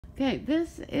Okay,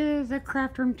 this is a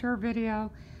craft room tour video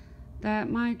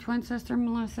that my twin sister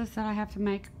Melissa said I have to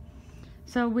make.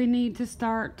 So we need to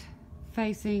start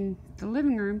facing the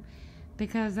living room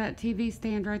because that TV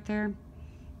stand right there,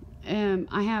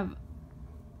 I have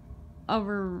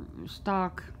overflow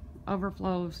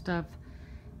of stuff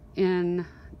in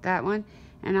that one,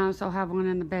 and I also have one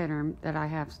in the bedroom that I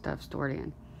have stuff stored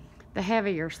in, the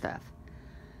heavier stuff.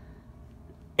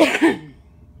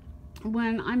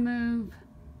 When I move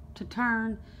to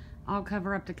turn, I'll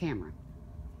cover up the camera.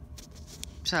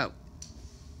 So,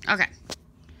 okay,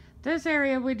 this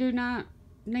area we do not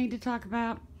need to talk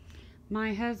about.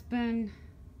 My husband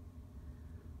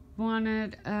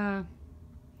wanted a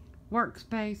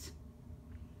workspace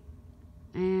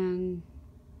and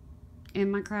in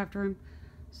my craft room,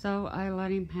 so I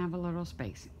let him have a little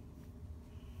space.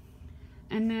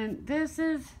 And then this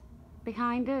is,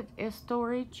 behind it is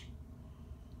storage,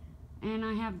 and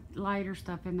I have lighter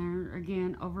stuff in there.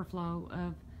 Again, overflow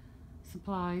of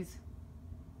supplies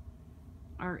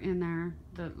are in there.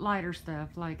 The lighter stuff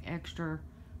like extra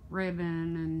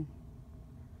ribbon, and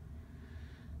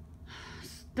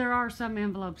there are some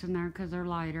envelopes in there because they're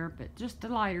lighter, but just the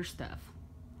lighter stuff.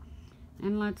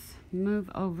 And let's move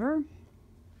over.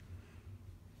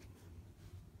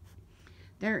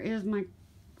 There is my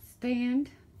stand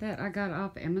that I got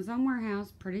off Amazon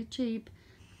Warehouse, pretty cheap,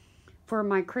 for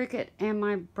my Cricut and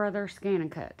my brother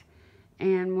ScanNCut.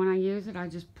 And when I use it, I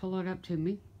just pull it up to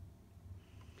me.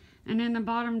 And in the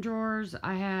bottom drawers,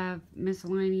 I have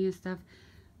miscellaneous stuff,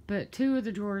 but two of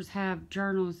the drawers have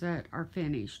journals that are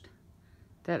finished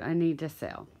that I need to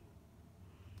sell.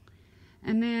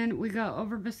 And then we go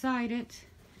over beside it,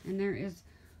 and there is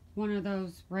one of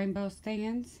those rainbow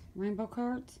stands, rainbow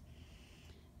cards.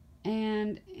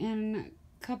 And in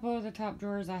a couple of the top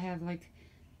drawers, I have like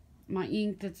my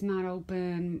ink that's not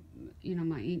open, you know,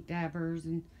 my ink dabbers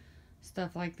and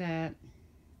stuff like that.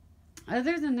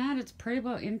 Other than that, it's pretty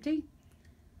well empty.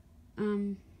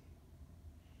 So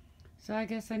I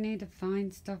guess I need to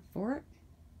find stuff for it.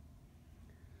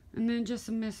 And then just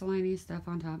some miscellaneous stuff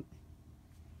on top.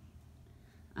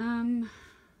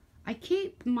 I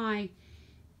keep my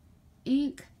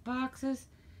ink boxes,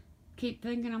 keep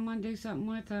thinking I'm going to do something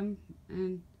with them,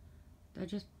 and they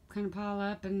just kind of pile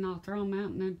up, and I'll throw them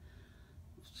out and then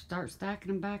start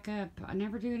stacking them back up. I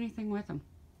never do anything with them.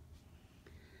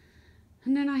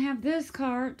 And then I have this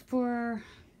cart for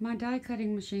my die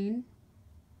cutting machine,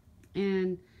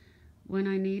 and when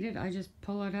I need it, I just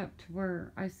pull it up to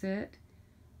where I sit.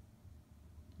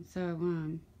 So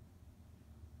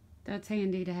that's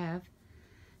handy to have.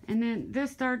 And then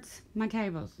this starts my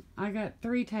tables. I got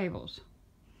 3 tables,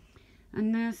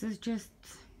 and this is just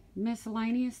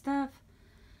miscellaneous stuff.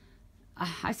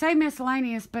 I say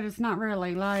miscellaneous, but it's not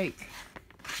really. Like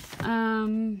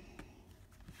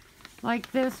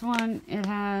this one, it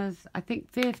has, I think,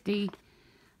 50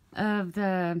 of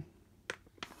the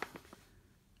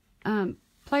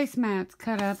placemats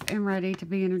cut up and ready to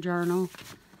be in a journal.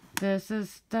 This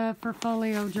is stuff for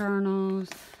folio journals.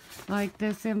 Like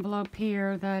this envelope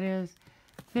here, that is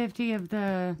 50 of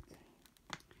the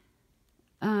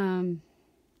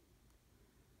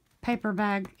paper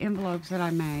bag envelopes that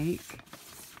I make.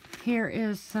 Here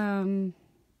is some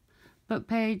book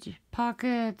page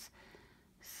pockets,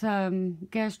 some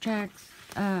guest checks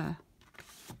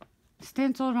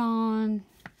stenciled on.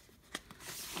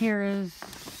 Here is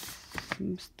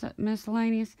some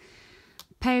miscellaneous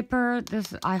paper.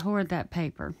 This, I hoard that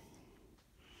paper.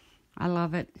 I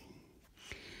love it.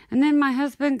 And then my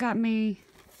husband got me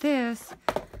this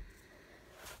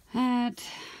at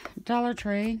Dollar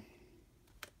Tree.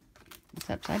 It's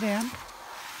upside down.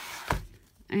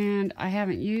 And I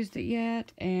haven't used it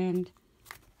yet, and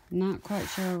not quite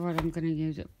sure what I'm going to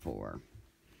use it for.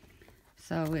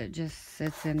 So it just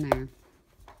sits in there.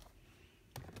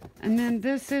 And then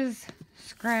this is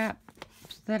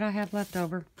scraps that I have left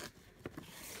over.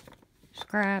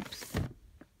 Scraps.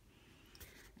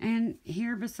 And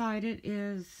here beside it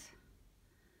is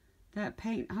that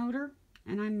paint holder,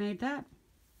 and I made that.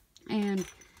 And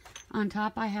on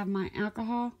top I have my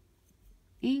alcohol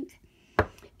ink.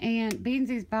 And being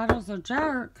these bottles are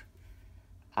dark,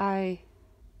 I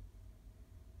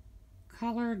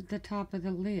colored the top of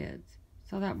the lids.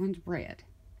 So that one's red.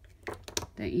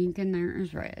 The ink in there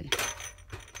is red.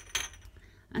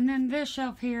 And then this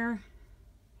shelf here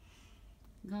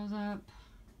goes up.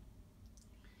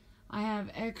 I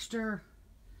have extra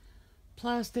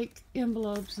plastic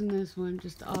envelopes in this one,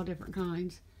 just all different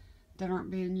kinds that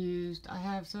aren't being used. I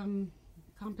have some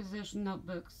composition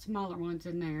notebooks, smaller ones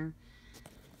in there.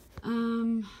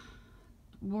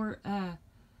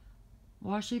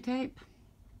 Washi tape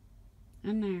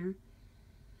in there.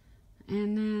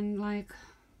 And then, like,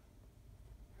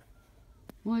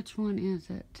 which one is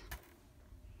it?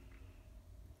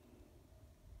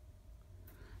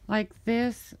 Like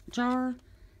this jar,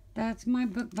 that's my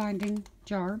bookbinding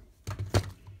jar.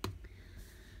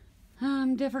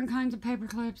 Different kinds of paper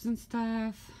clips and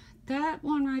stuff. That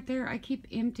one right there, I keep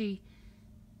empty.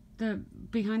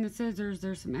 Behind the scissors,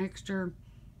 there's some extra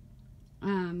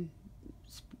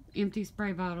empty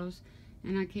spray bottles,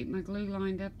 and I keep my glue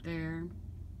lined up there.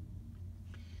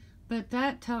 But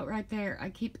that tote right there, I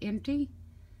keep empty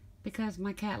because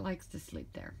my cat likes to sleep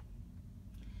there.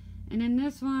 And in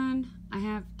this one, I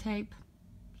have tape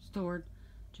stored,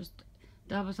 just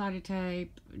double-sided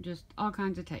tape, just all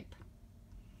kinds of tape.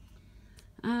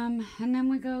 And then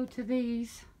we go to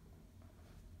these.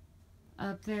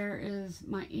 Up there is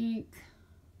my ink.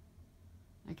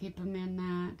 I keep them in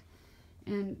that.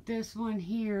 And this one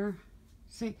here,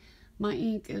 see, my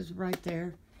ink is right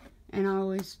there. And I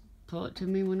always pull it to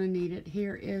me when I need it.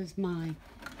 Here is my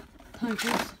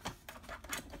punches.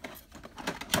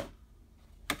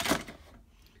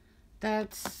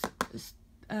 That's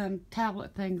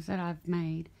tablet things that I've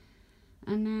made.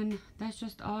 And then that's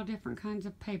just all different kinds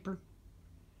of paper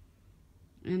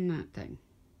in that thing.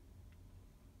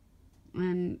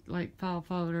 And like file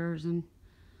folders and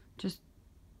just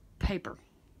paper.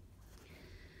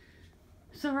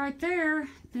 So right there,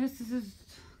 this is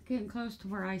getting close to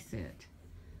where I sit.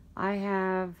 I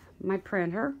have my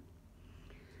printer,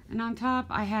 and on top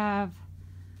I have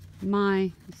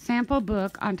my sample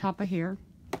book on top of here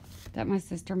that my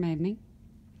sister made me.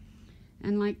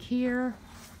 And like here,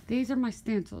 these are my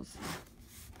stencils.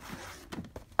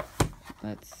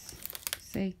 Let's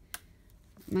see,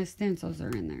 my stencils are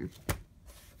in there.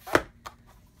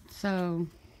 So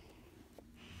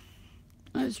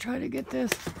let's try to get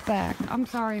this back. I'm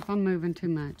sorry if I'm moving too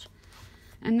much.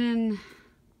 And then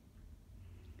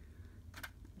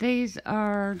these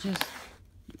are just,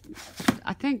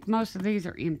 I think most of these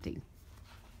are empty.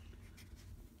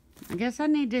 I guess I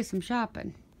need to do some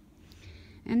shopping.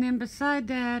 And then beside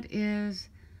that is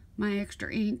my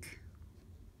extra ink.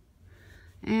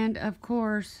 And of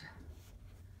course,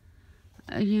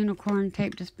 a unicorn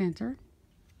tape dispenser.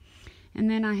 And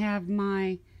then I have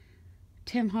my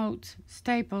Tim Holtz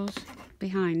staples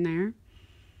behind there.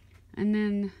 And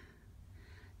then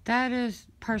that is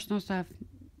personal stuff.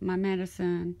 My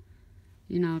medicine,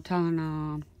 you know,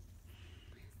 Tylenol,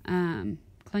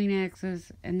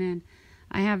 Kleenexes. And then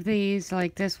I have these,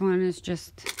 like this one is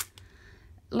just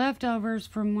leftovers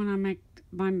from when I make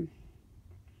my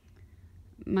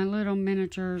little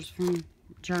miniatures from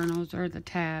journals, or the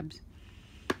tabs.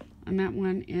 And that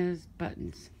one is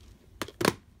buttons.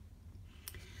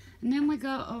 And then we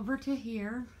go over to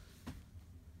here,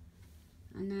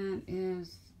 and that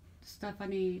is stuff I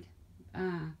need.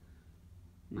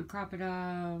 My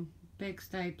Crocodile, big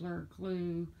stapler,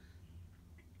 glue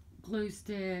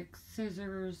sticks,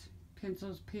 scissors,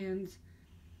 pencils, pens.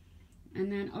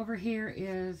 And then over here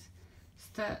is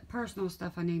personal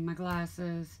stuff I need. My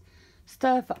glasses,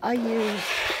 stuff I use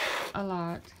a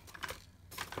lot.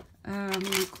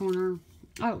 My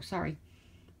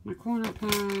corner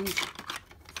punch,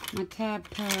 my tab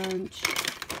punch,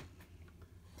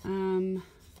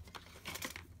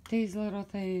 these little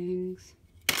things,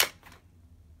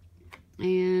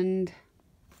 and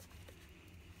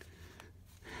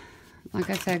like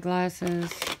I said,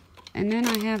 glasses. And then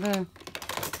I have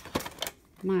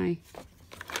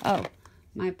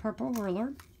my purple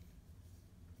ruler,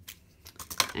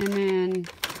 and then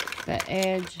the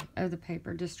edge of the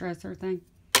paper distresser thing.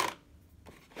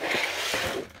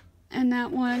 And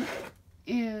that one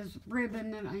is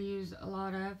ribbon that I use a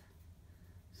lot of,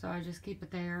 so I just keep it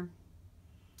there.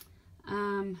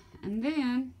 And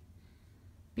then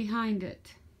behind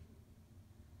it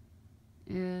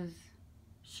is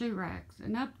shoe racks,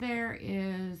 and up there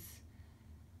is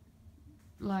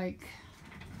like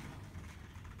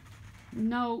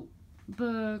notebooks,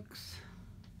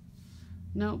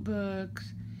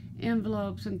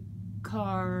 envelopes and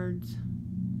cards.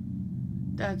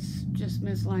 That's just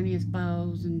miscellaneous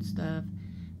bows and stuff.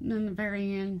 And then the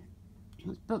very end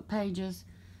is book pages,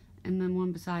 and then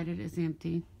one beside it is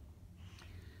empty.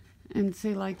 And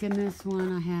see, like in this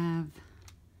one, I have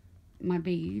my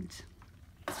beads.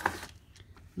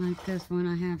 Like this one,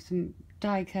 I have some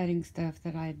die cutting stuff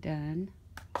that I had done.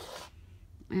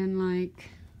 And like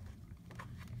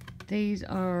these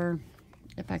are,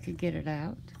 if I could get it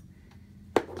out,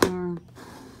 are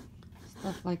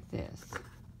stuff like this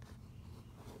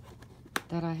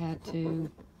that I had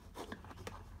to,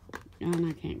 and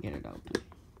I can't get it open.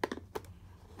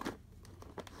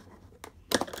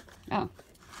 Oh,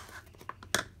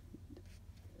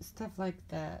 stuff like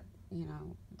that, you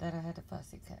know, that I had to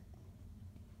fussy cut.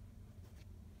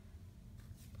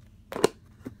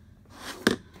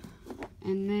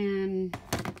 And then,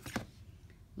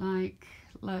 like,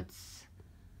 let's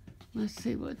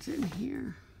see what's in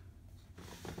here.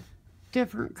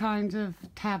 Different kinds of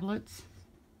tablets,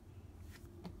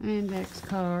 index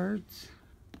cards,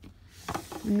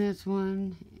 and this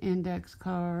one, index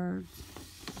cards,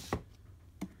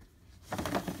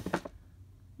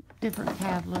 different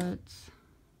tablets,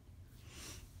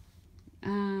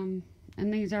 and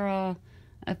these are all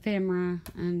ephemera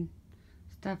and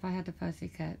stuff I had to fussy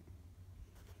cut.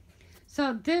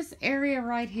 So this area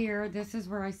right here, this is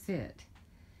where I sit.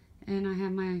 And I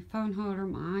have my phone holder,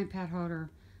 my iPad holder,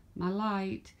 my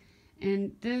light,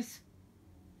 and these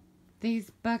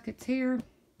buckets here,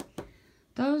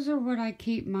 those are what I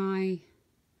keep my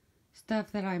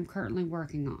stuff that I'm currently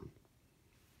working on.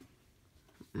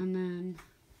 And then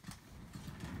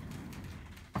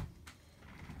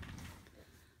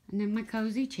my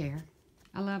cozy chair.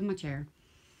 I love my chair.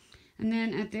 And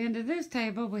then at the end of this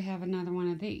table, we have another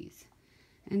one of these.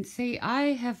 And see,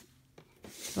 I have,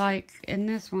 like in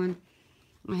this one,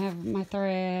 I have my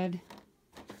thread,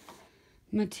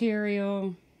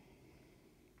 material,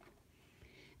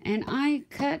 and I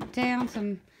cut down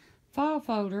some file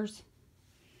folders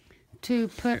to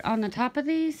put on the top of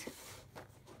these,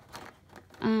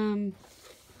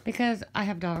 because I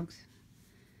have dogs.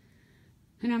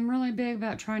 And I'm really big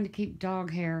about trying to keep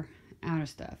dog hair out of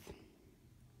stuff.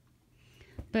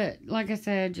 But like I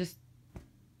said, just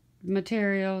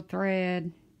material,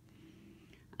 thread.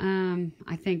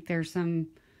 I think there's some,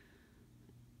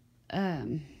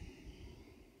 oh,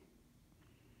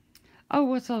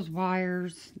 what's those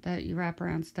wires that you wrap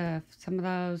around stuff? Some of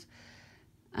those.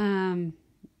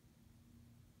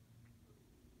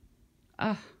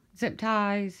 Zip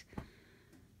ties.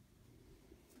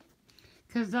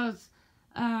 Because those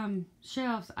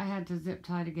shelves I had to zip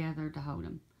tie together to hold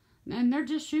them. And they're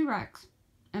just shoe racks.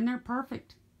 And they're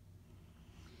perfect.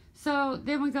 So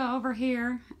then we go over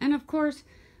here. And of course,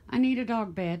 I need a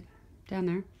dog bed down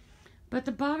there. But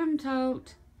the bottom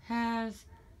tote has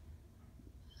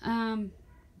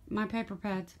my paper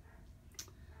pads.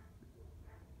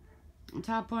 The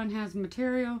top one has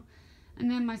material. And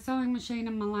then my sewing machine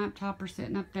and my laptop are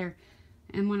sitting up there.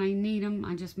 And when I need them,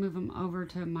 I just move them over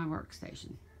to my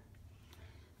workstation.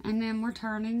 And then we're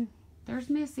turning. There's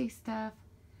Missy stuff.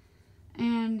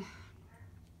 And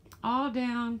all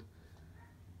down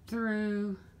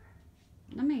through,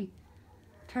 let me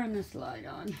turn this light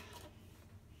on.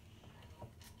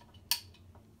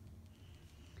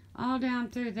 All down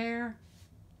through there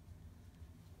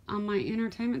on my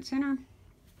entertainment center,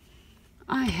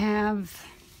 I have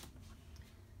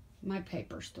my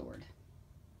paper stored.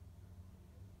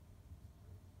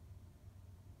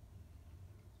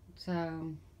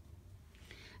 So,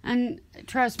 and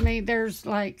trust me, there's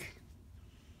like,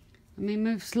 let me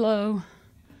move slow.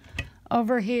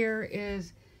 Over here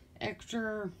is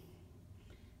extra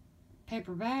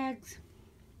paper bags.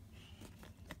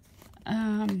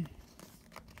 I've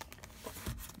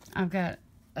got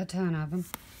a ton of them.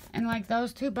 And like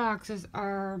those two boxes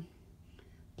are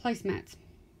placemats.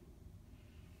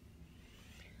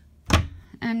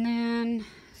 And then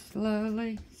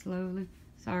slowly,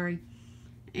 sorry.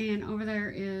 And over there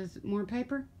is more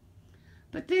paper.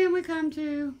 But then we come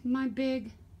to my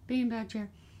big beanbag chair.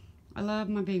 I love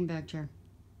my beanbag chair.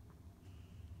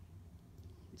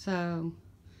 So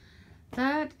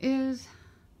that is,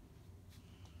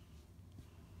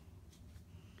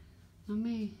 let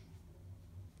me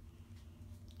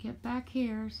get back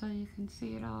here so you can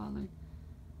see it all.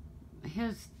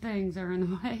 His things are in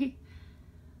the way.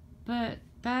 But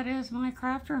that is my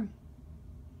craft room.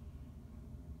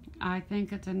 I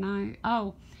think it's a nice,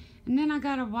 oh, and then I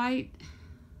got a white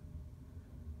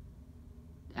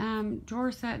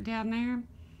drawer set down there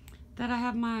that I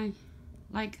have my,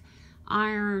 like,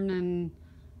 iron and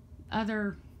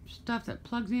other stuff that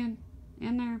plugs in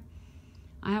there.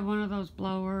 I have one of those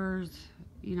blowers,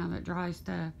 you know, that dries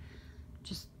stuff.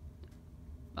 Just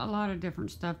a lot of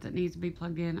different stuff that needs to be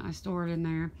plugged in. I store it in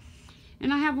there.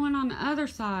 And I have one on the other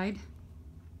side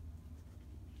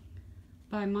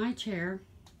by my chair.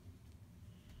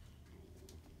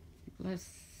 Let's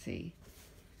see.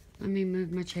 Let me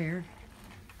move my chair.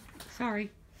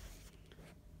 Sorry.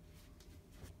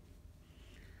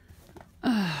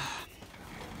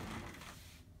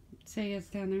 See, it's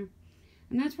down there.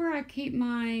 And that's where I keep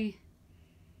my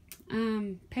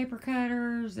paper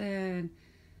cutters and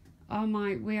all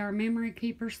my We Are Memory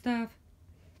Keeper stuff.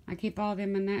 I keep all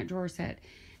them in that drawer set.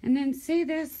 And then see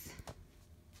this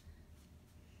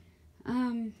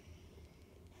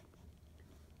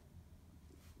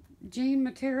jean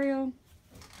material.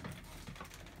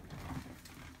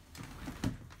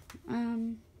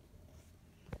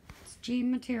 It's jean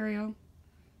material.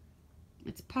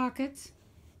 It's pockets.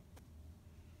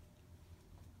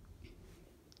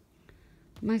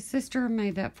 My sister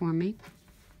made that for me.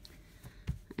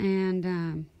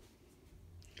 And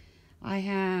I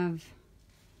have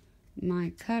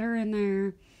my cutter in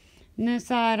there. On this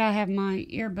side I have my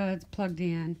earbuds plugged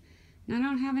in. And I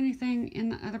don't have anything in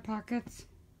the other pockets,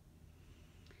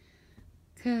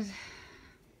 because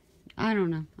I don't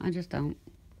know. I just don't.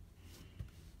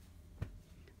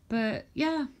 But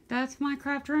yeah, that's my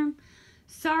craft room.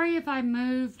 Sorry if I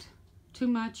moved too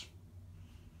much.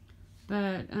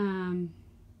 But I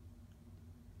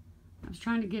was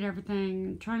trying to get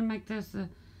everything, trying to make this a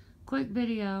quick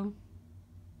video.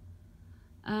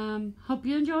 Hope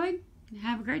you enjoyed.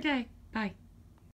 Have a great day. Bye.